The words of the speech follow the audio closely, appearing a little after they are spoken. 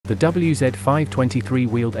The WZ-523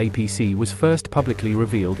 wheeled APC was first publicly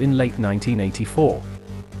revealed in late 1984.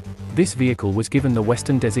 This vehicle was given the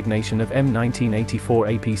Western designation of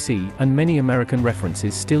M1984 APC, and many American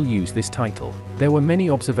references still use this title. There were many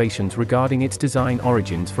observations regarding its design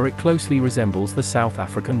origins, for it closely resembles the South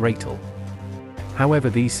African Ratel. However,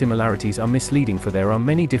 these similarities are misleading, for there are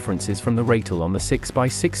many differences from the Ratel on the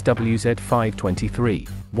 6x6 WZ-523,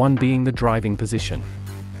 one being the driving position.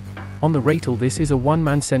 On the Ratel this is a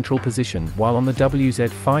one-man central position, while on the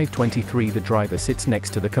WZ-523 the driver sits next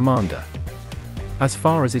to the commander. As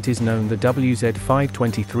far as it is known, the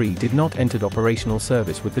WZ-523 did not enter operational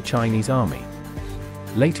service with the Chinese Army.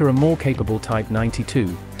 Later a more capable Type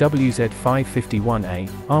 92, WZ-551A,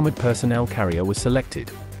 armored personnel carrier was selected.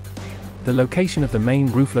 The location of the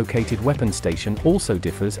main roof-located weapon station also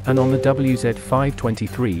differs, and on the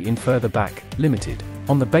WZ-523 in further back, limited,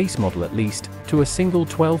 on the base model at least, to a single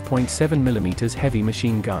 12.7mm heavy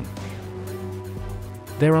machine gun.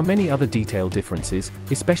 There are many other detail differences,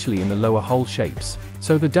 especially in the lower hull shapes,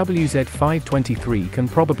 so the WZ-523 can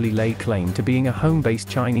probably lay claim to being a home-based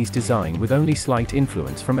Chinese design with only slight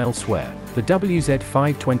influence from elsewhere. The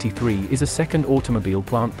WZ-523 is a second automobile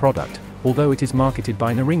plant product, although it is marketed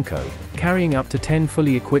by Norinco, carrying up to 10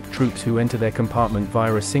 fully equipped troops who enter their compartment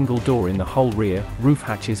via a single door in the hull rear. Roof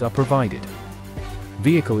hatches are provided.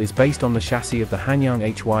 Vehicle is based on the chassis of the Hanyang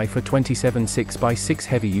HY427 6x6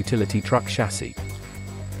 heavy utility truck chassis.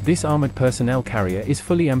 This armored personnel carrier is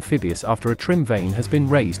fully amphibious after a trim vane has been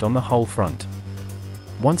raised on the hull front.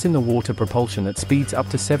 Once in the water, propulsion at speeds up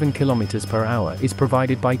to 7 km per hour is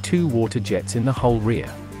provided by 2 water jets in the hull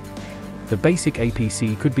rear. The basic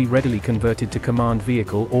APC could be readily converted to command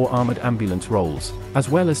vehicle or armored ambulance roles, as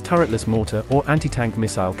well as turretless mortar or anti-tank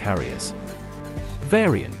missile carriers.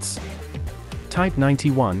 Variants: Type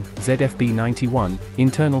 91, ZFB-91,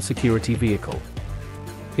 internal security vehicle.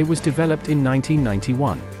 It was developed in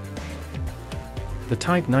 1991. The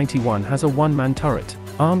Type 91 has a one-man turret,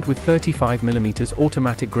 armed with 35mm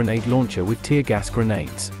automatic grenade launcher with tear gas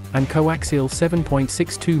grenades, and coaxial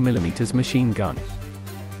 7.62mm machine gun.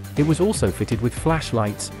 It was also fitted with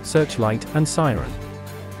flashlights, searchlight, and siren.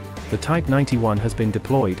 The Type 91 has been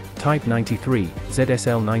deployed. Type 93,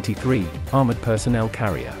 ZSL-93, armored personnel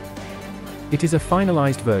carrier. It is a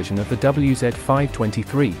finalized version of the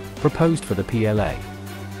WZ-523, proposed for the PLA.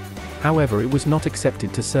 However, it was not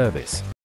accepted to service.